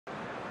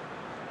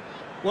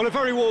Well, a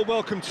very warm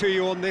welcome to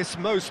you on this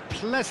most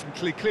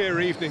pleasantly clear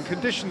evening.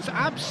 Conditions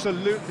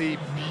absolutely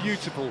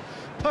beautiful,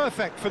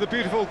 perfect for the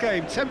beautiful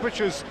game.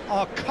 Temperatures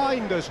are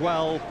kind as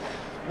well,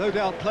 no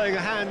doubt playing a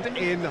hand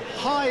in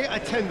high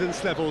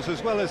attendance levels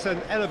as well as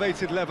an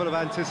elevated level of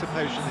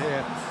anticipation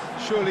here.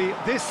 Surely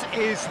this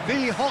is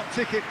the hot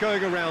ticket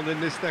going around in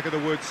this neck of the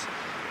woods.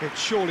 It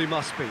surely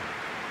must be.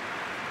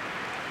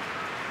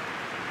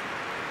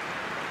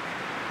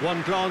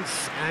 One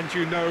glance and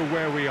you know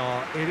where we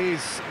are. It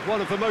is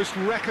one of the most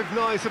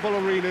recognisable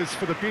arenas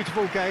for the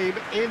beautiful game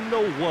in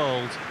the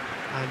world.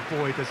 And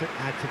boy, does it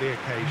add to the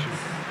occasion.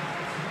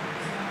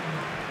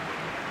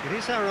 It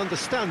is our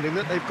understanding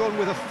that they've gone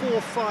with a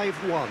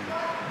 4-5-1.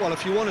 Well,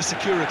 if you want to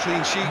secure a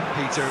clean sheet,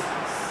 Peter,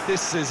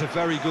 this is a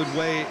very good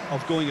way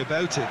of going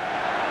about it.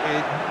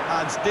 It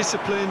adds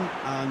discipline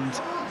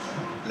and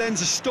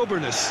lends a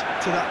stubbornness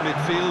to that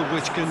midfield,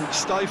 which can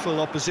stifle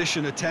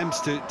opposition attempts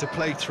to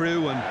play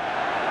through,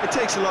 and it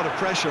takes a lot of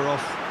pressure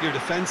off your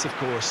defence, of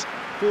course.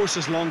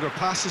 Forces longer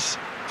passes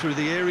through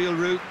the aerial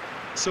route.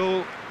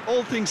 So,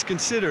 all things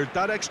considered,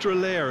 that extra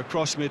layer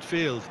across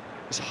midfield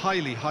is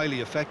highly,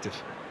 highly effective.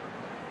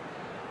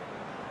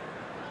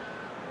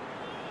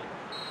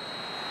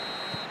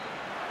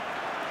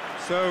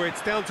 So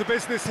it's down to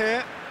business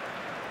here.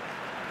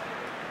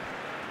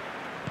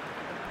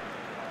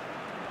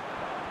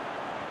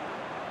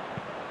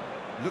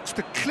 Looks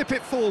to clip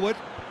it forward.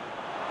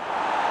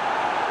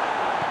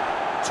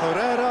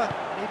 Torreira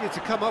needed to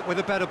come up with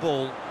a better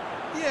ball.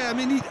 Yeah, I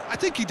mean, I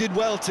think he did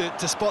well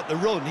to spot the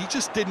run. He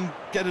just didn't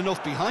get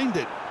enough behind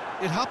it.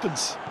 It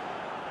happens.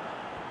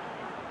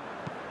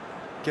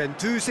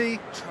 Guendouzi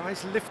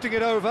tries lifting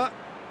it over.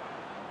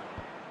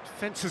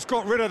 Defence has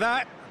got rid of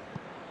that.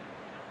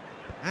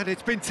 And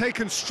it's been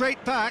taken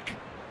straight back.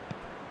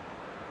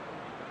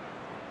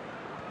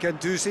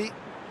 Guendouzi.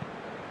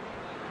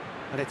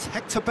 And it's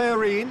Hector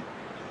Bellerin.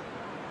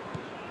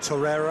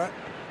 Torreira.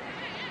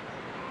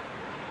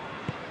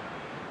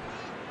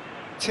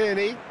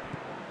 Tierney.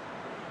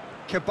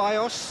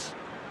 Ceballos.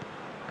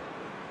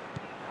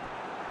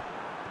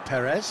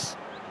 Perez.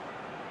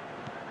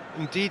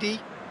 Ndidi.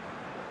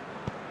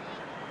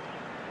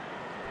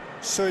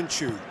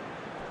 Sönchu.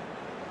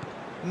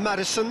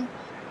 Madison.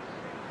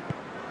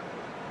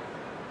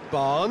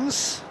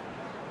 Barnes.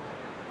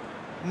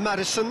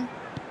 Madison.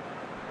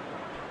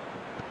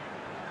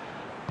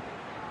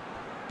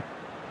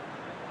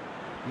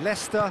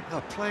 Leicester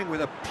are playing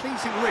with a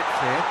pleasing width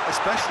here.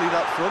 Especially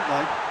that front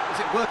line. Is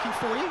it working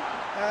for you?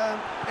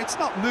 It's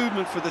not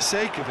movement for the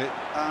sake of it.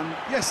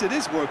 Yes, it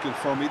is working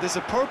for me. There's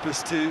a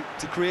purpose to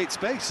create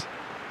space.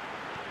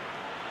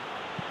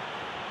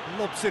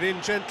 Lobs it in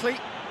gently.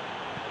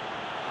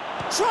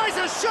 Tries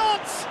a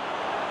shot!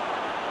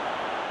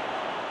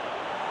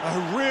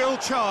 A real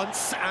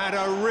chance and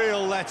a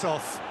real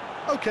let-off.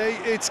 OK,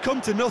 it's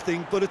come to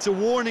nothing, but it's a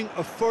warning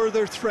of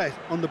further threat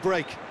on the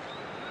break.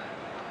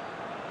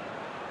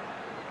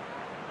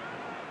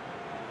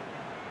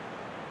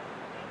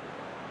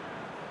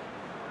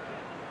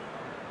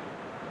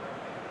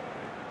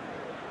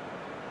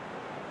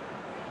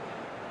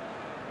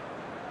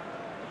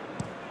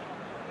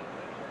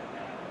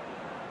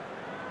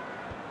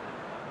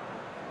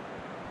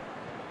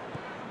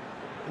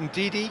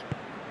 Ndidi.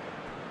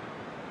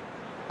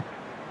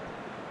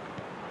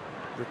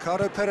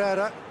 Ricardo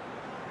Pereira.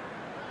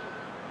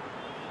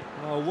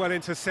 Oh, well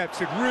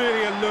intercepted,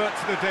 really alert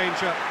to the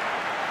danger.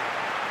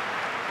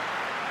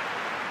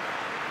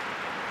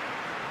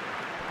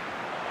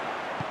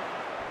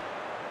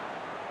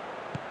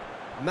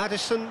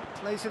 Madison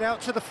plays it out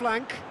to the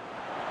flank.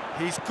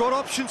 He's got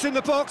options in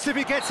the box if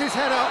he gets his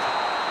head up.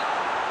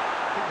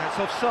 I think that's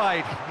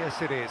offside.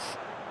 Yes, it is.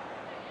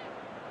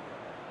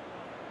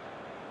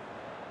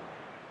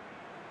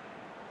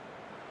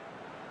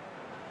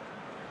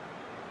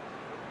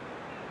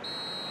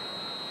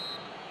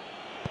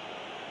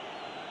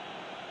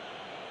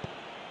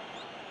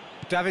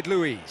 David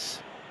Luiz.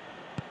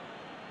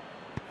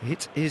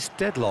 It is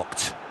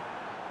deadlocked.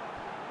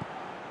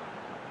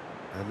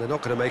 And they're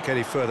not going to make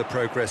any further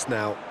progress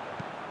now.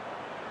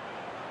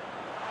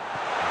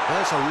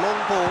 There's a long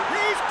ball.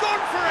 He's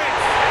gone for it!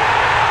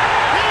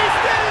 He's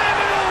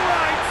delivered all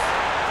right!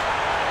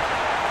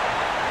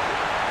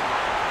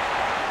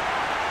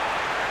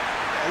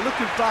 Yeah,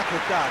 looking back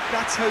at that,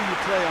 that's how you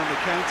play on the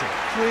counter.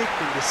 Quick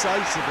and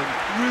decisive and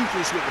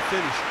ruthless with the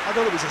finish. I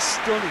thought it was a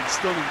stunning,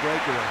 stunning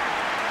breakaway.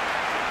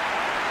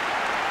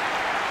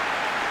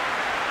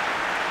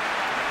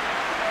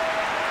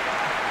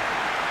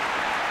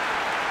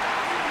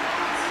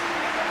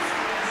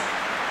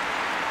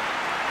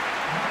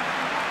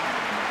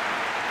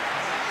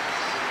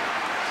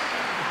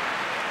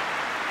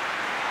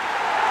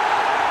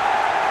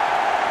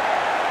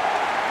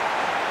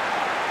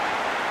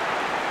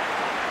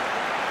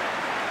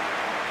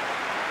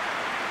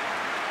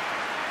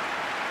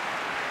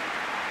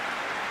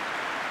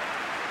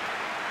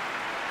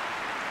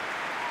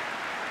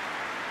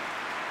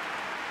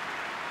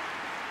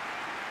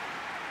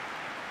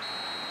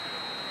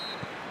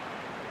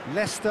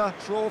 Leicester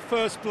draw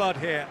first blood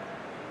here.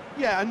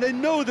 Yeah, and they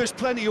know there's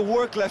plenty of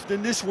work left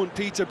in this one,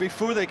 Peter,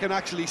 before they can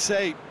actually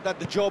say that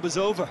the job is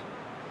over.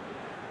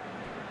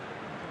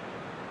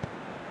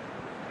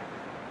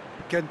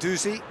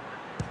 Guendouzi.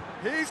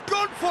 He's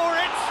gone for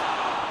it!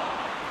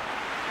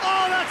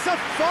 Oh, that's a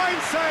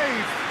fine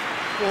save!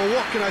 Well,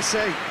 what can I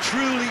say?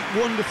 Truly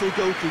wonderful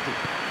goalkeeping.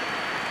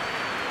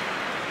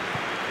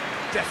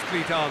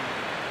 Deftly done.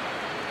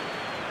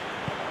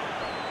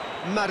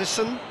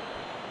 Maddison.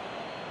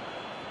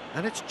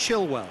 And it's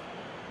Chilwell.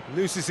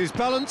 Loses his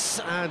balance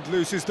and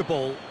loses the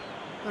ball.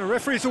 The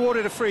referee's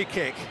awarded a free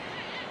kick.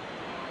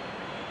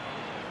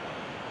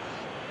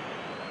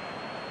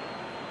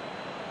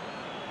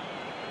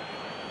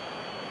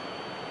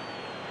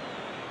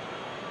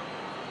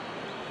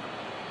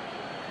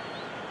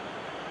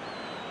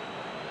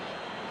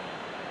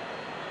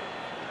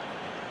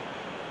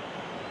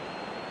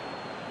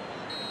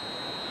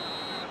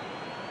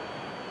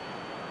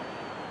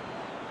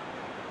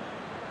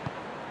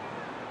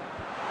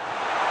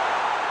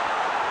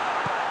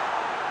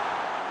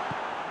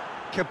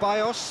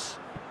 Ceballos,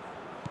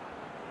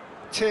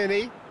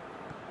 Tierney,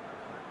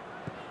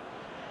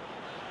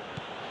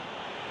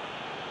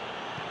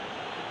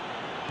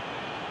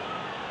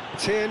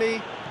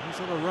 Tierney, he's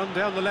on a run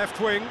down the left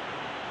wing,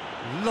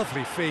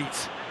 lovely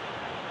feet.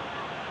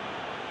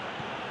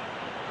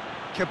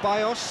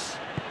 Ceballos,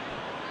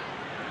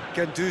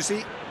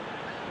 Guendouzi,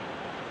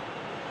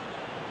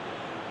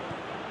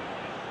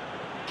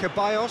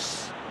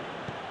 Ceballos,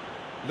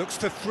 looks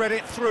to thread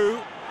it through.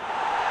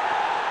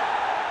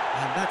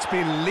 And that's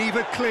been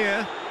levered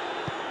clear.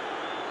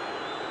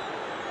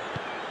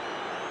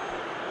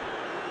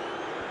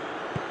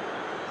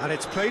 And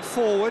it's played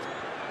forward.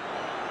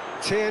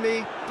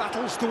 Tierney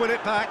battles to win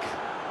it back.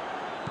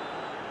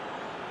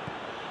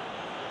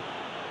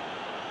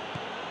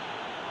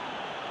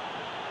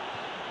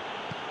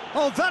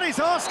 Oh, that is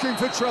asking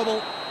for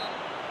trouble.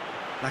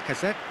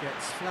 Lacazette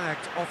gets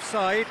flagged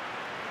offside.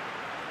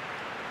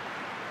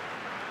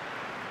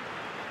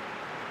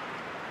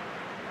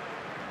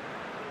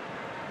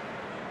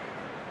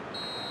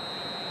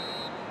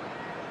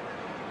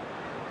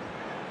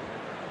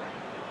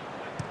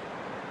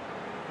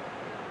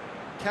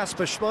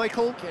 Kasper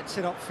Schmeichel gets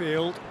it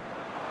upfield.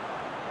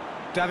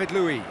 David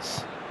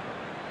Luiz.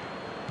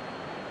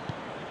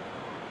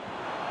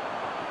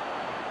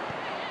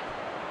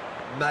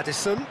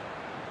 Maddison.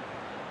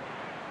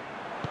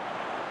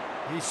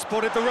 He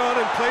spotted the run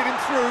and played him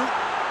through.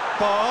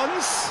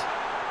 Barnes.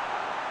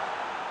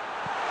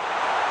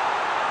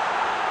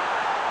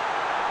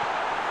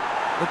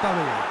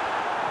 Aubameyang.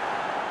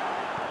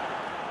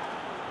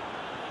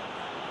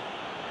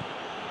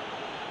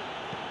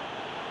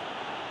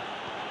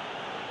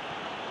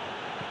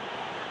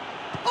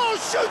 Oh,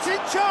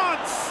 shooting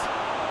chance!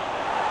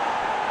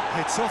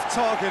 It's off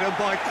target and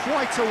by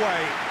quite a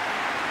way.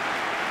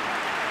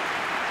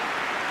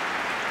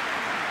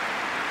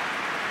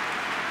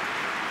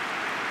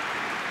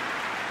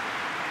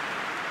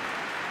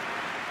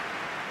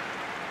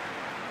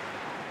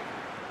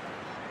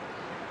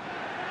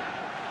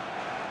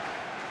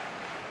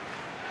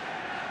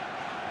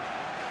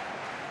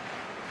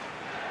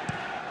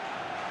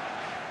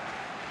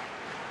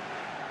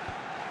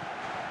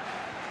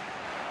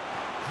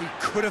 He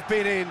could have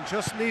been in,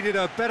 just needed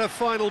a better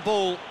final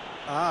ball.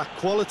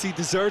 Quality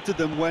deserted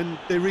them when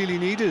they really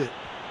needed it.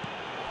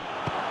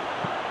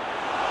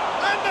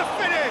 And the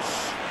finish!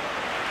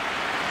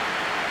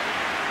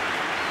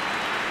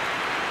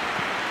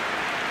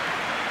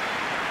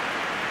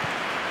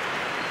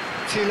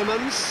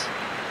 Tielemans.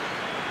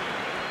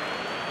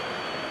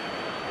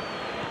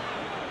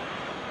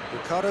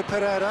 Ricardo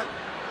Pereira.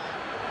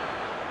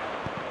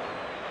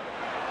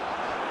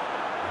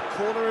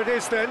 Corner it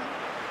is then.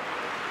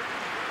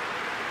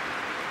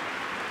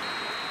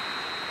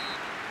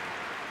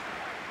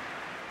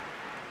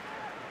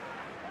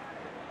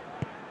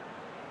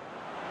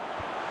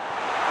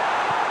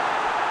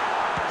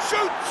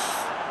 Shoots!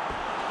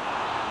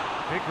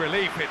 Big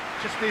relief, it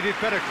just needed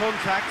better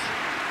contact.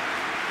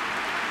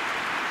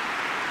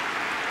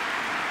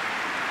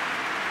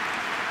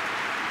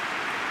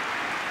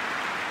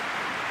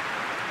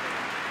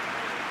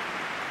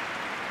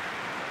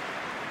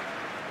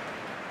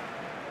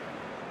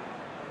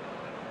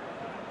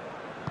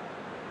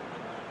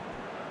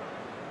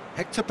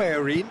 Hector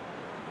Bellerin.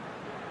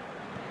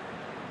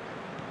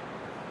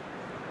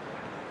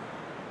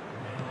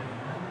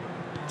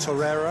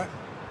 Torreira.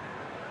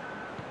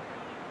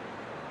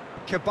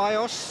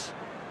 Ceballos.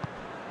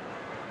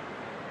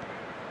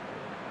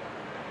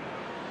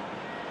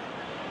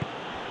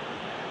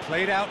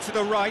 Played out to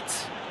the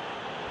right.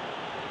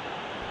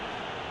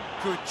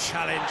 Good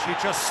challenge, he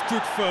just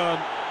stood firm.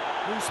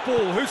 Loose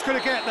ball, who's going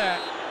to get there?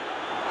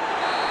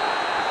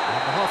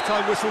 And the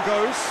half-time whistle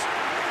goes.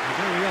 And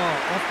there we are,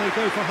 off they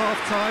go for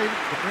half-time.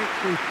 The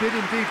breakthrough did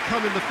indeed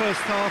come in the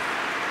first half,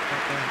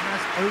 but there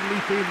has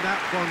only been that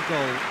one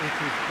goal. It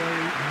is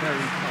very,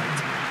 very tight.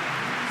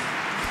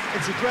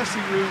 It's a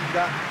dressing room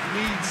that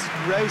needs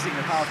rousing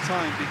at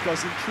half-time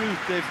because, in truth,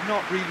 they've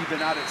not really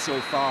been at it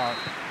so far.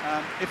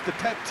 If the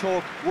pep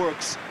talk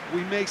works,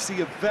 we may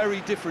see a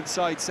very different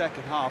side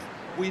second half.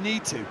 We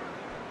need to. And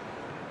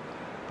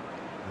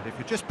if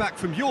you're just back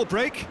from your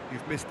break,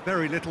 you've missed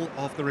very little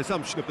of the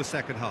resumption of the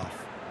second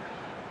half.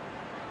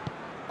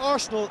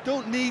 Arsenal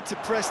don't need to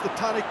press the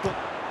panic button.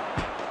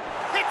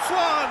 Hits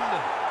one!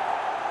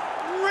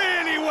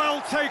 Really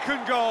well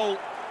taken goal.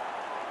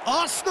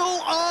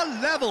 Arsenal are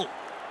level.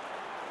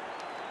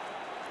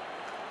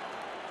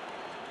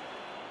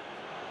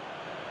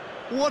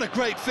 What a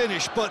great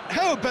finish, but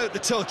how about the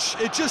touch?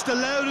 It just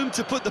allowed him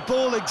to put the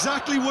ball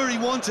exactly where he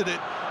wanted it,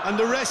 and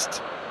the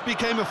rest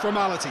became a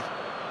formality.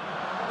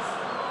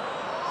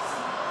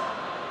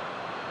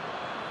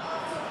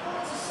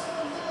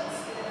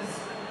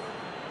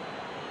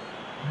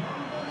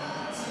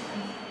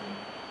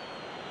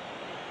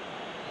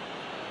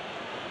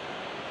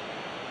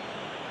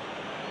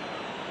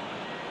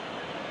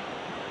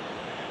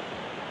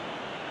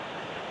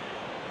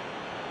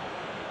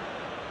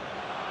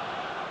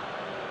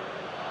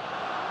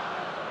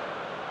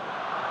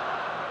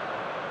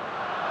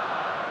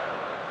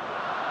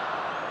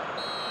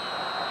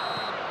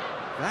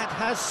 That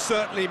has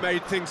certainly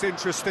made things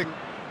interesting.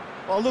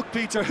 Well, look,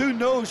 Peter, who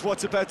knows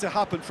what's about to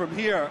happen from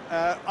here?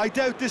 I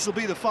doubt this will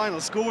be the final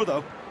score,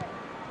 though.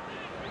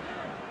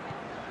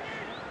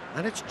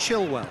 And it's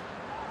Chilwell.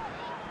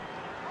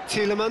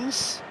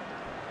 Tielemans.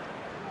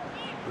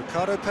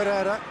 Ricardo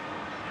Pereira.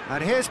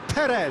 And here's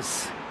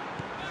Perez.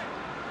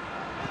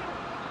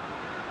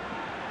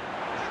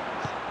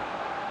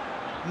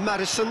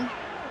 Maddison.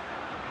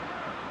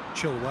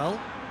 Chilwell.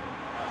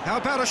 How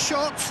about a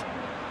shot?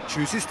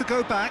 Chooses to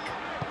go back.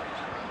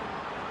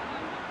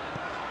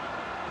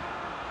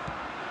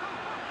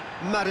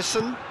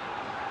 Maddison.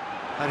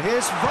 And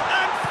here's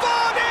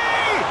Vardy!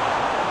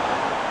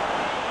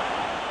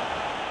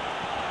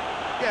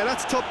 Yeah,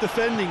 that's top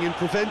defending and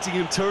preventing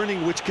him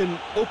turning, which can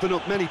open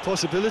up many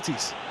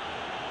possibilities.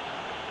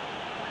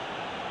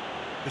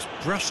 Just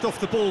brushed off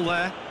the ball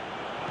there.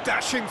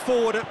 Dashing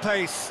forward at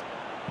pace.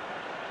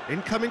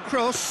 Incoming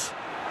cross.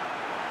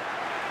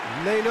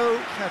 Leno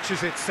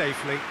catches it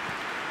safely.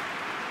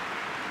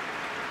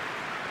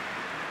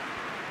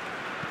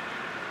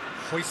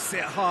 Hoists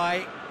it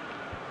high.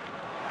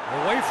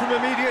 Away from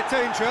immediate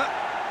danger.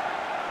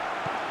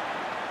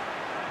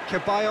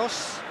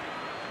 Ceballos.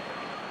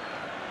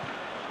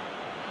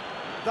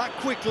 That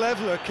quick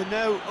leveller can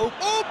now open...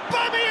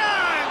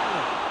 Aubameyang!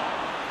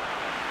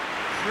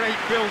 Great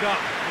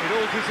build-up. It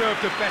all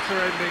deserved a better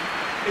ending.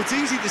 It's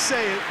easy to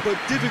say it, but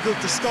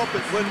difficult to stop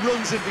it when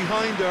runs in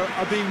behind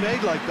are being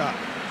made like that.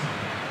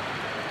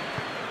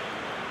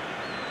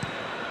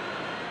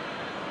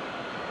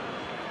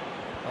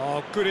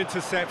 Oh, good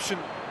interception.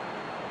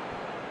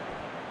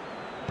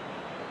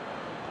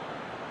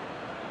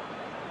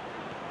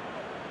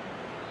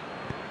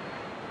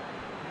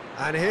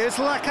 And here's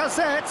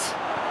Lacazette.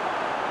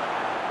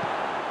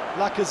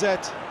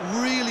 Lacazette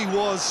really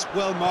was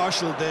well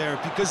marshalled there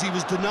because he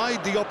was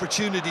denied the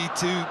opportunity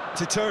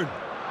to turn.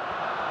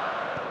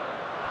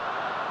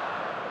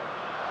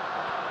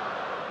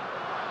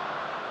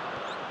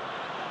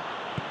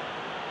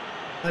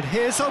 And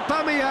here's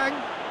Aubameyang.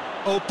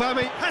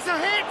 Aubameyang has a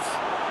hit!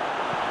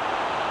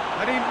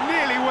 And he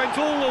nearly went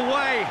all the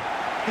way.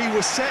 He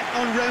was set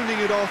on rounding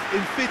it off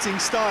in fitting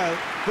style,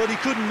 but he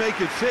couldn't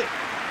make it fit.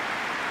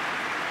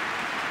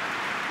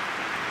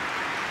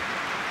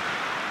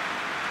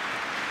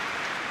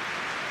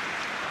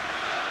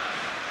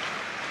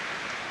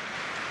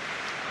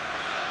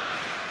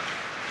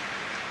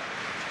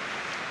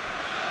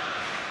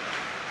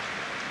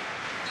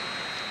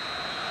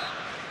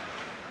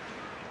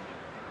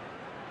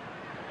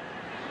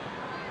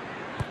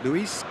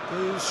 Luis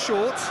goes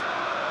short.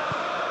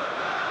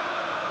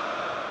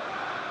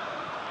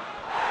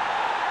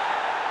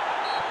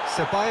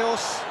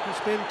 Ceballos has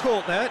been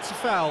caught there, it's a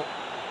foul.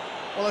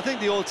 Well, I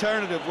think the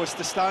alternative was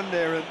to stand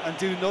there and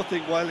do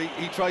nothing while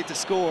he tried to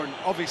score, and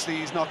obviously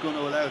he's not going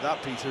to allow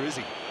that, Peter, is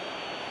he?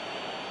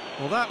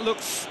 Well, that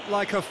looks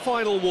like a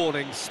final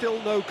warning,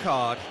 still no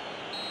card.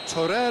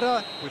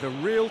 Torreira with a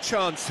real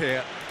chance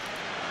here.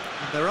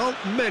 And there aren't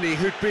many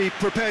who'd be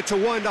prepared to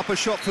wind up a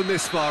shot from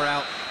this far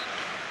out.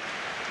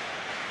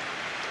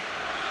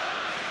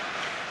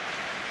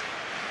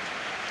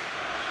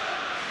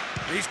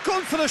 He's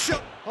gone for the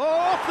shot. Oh,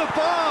 off the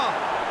bar.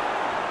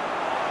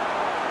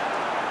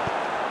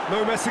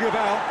 No messing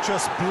about,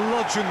 just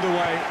bludgeoned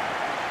away.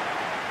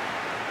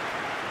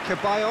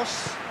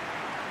 Ceballos.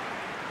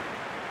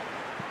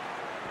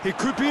 He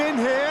could be in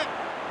here.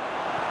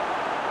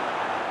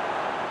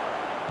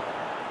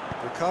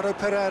 Ricardo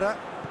Pereira.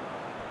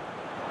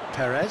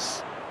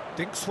 Perez.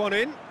 Dinks one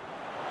in.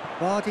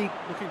 Vardy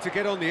looking to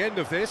get on the end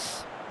of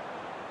this.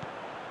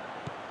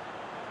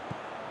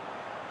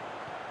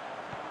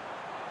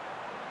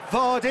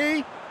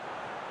 Vardy.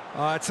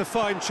 It's a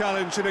fine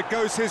challenge and it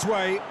goes his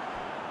way.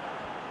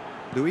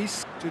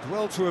 Luis did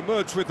well to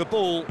emerge with the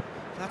ball.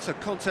 That's a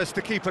contest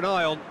to keep an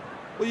eye on.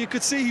 Well, you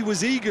could see he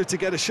was eager to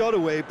get a shot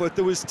away, but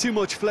there was too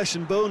much flesh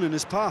and bone in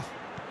his path.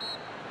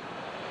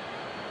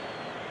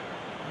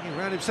 He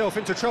ran himself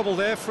into trouble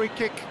there. Free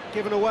kick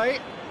given away.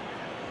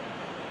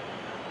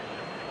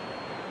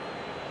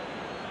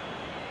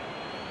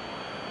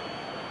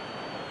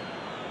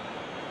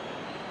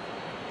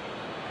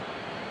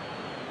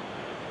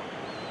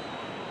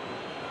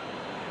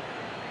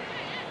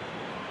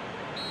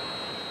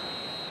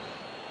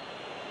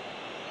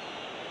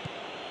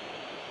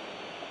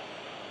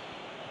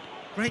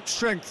 Great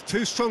strength,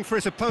 too strong for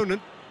his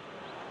opponent.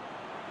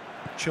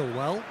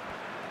 Chilwell.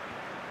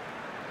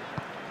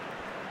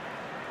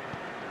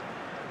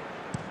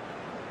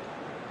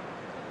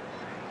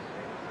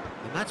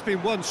 And that's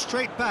been won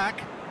straight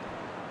back.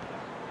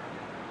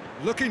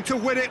 Looking to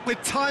win it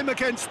with time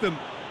against them.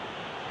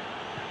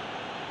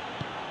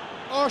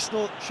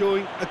 Arsenal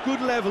showing a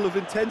good level of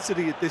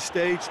intensity at this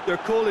stage. They're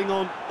calling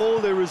on all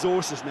their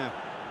resources now.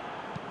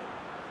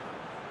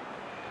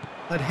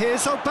 And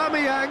here's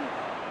Aubameyang.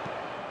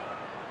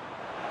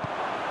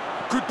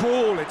 Good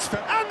ball,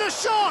 and the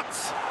shot!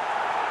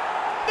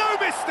 No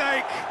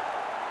mistake!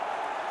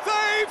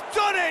 They've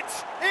done it!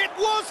 It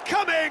was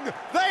coming!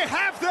 They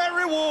have their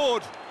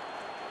reward!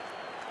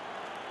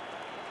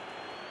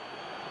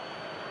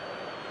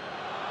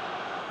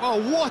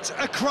 Oh, what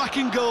a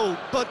cracking goal,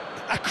 but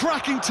a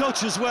cracking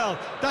touch as well.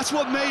 That's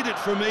what made it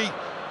for me.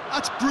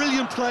 That's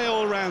brilliant play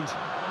all round.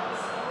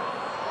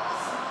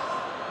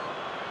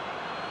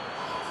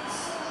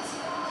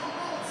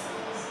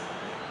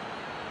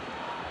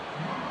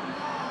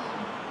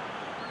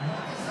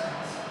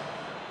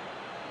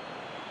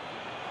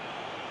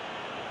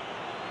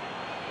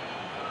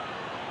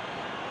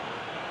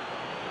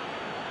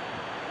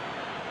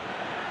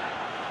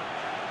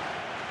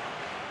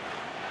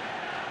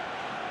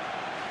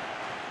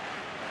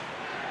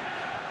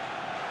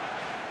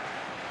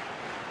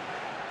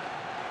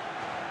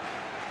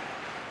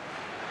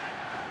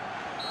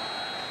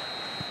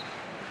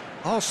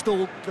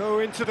 Arsenal go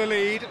into the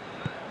lead.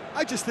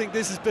 I just think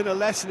this has been a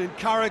lesson in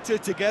character,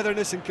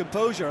 togetherness and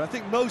composure. I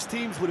think most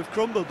teams would have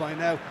crumbled by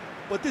now,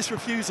 but this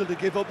refusal to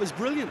give up is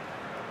brilliant.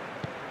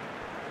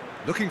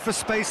 Looking for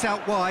space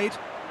out wide.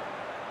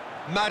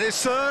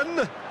 Maddison!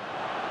 Up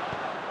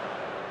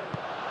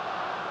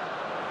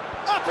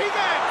he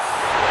gets!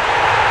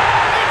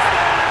 It's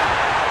there!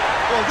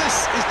 Well,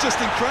 this is just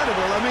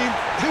incredible. I mean,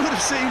 who would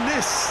have seen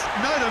this?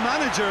 Neither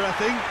manager, I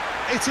think.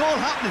 It's all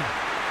happening.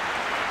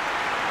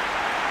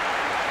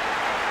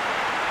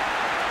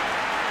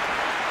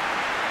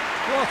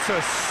 What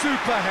a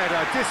super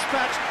header,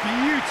 dispatched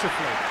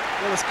beautifully.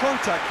 Well, as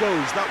contact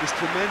goes, that was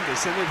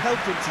tremendous, and it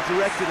helped him to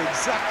direct it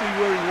exactly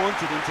where he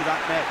wanted into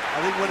that net. I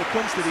think when it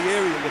comes to the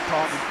aerial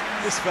department,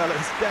 this fella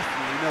is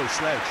definitely no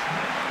slouch.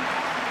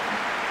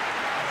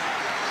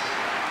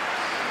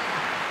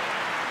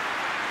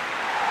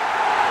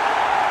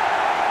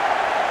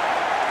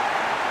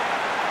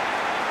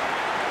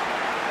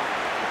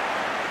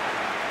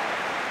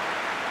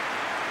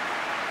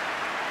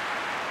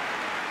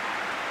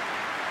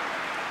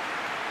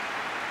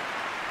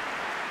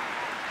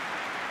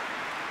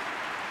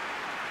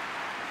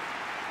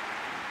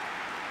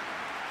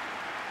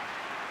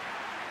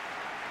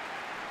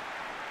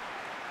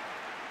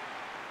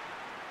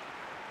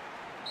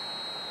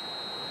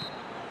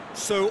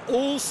 So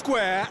all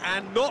square,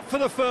 and not for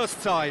the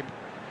first time.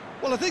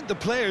 Well, I think the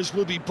players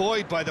will be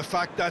buoyed by the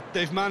fact that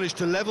they've managed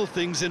to level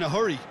things in a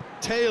hurry.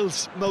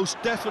 Tails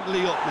most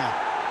definitely up now.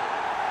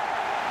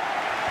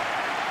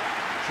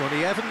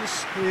 Johnny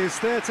Evans is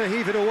there to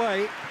heave it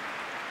away.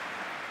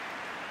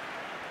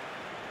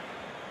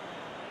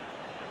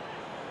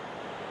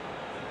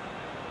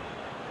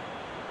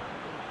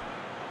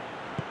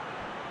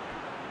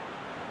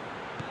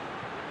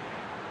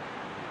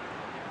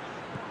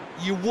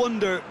 You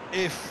wonder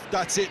if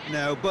that's it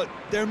now, but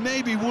there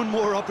may be one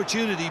more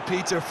opportunity,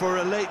 Peter, for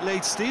a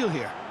late steal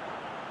here.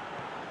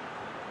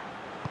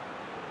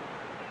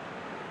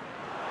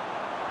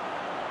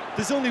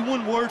 There's only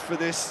one word for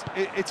this,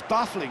 it's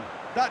baffling.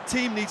 That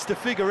team needs to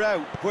figure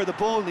out where the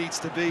ball needs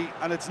to be,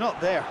 and it's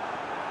not there.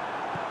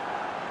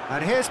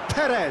 And here's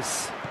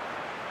Perez.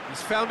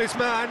 He's found his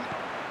man.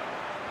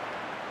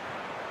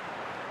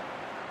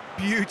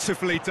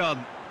 Beautifully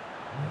done.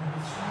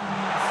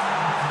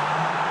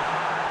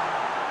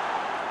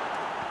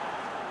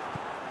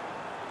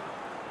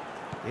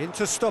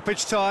 Into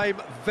stoppage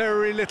time,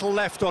 very little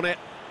left on it.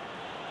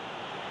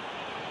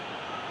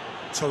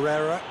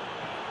 Torreira.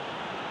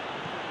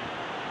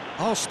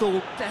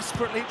 Arsenal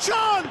desperately...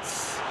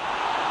 Chance!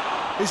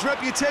 His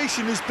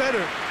reputation is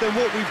better than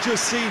what we've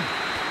just seen.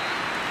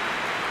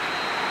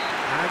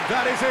 And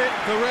that is it,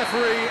 the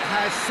referee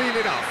has seen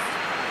enough.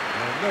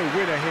 No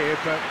winner here,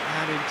 but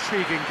an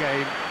intriguing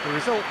game. The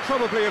result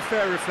probably a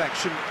fair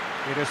reflection.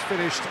 It has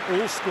finished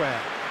all square.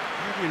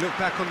 How do you look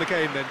back on the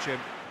game then, Jim?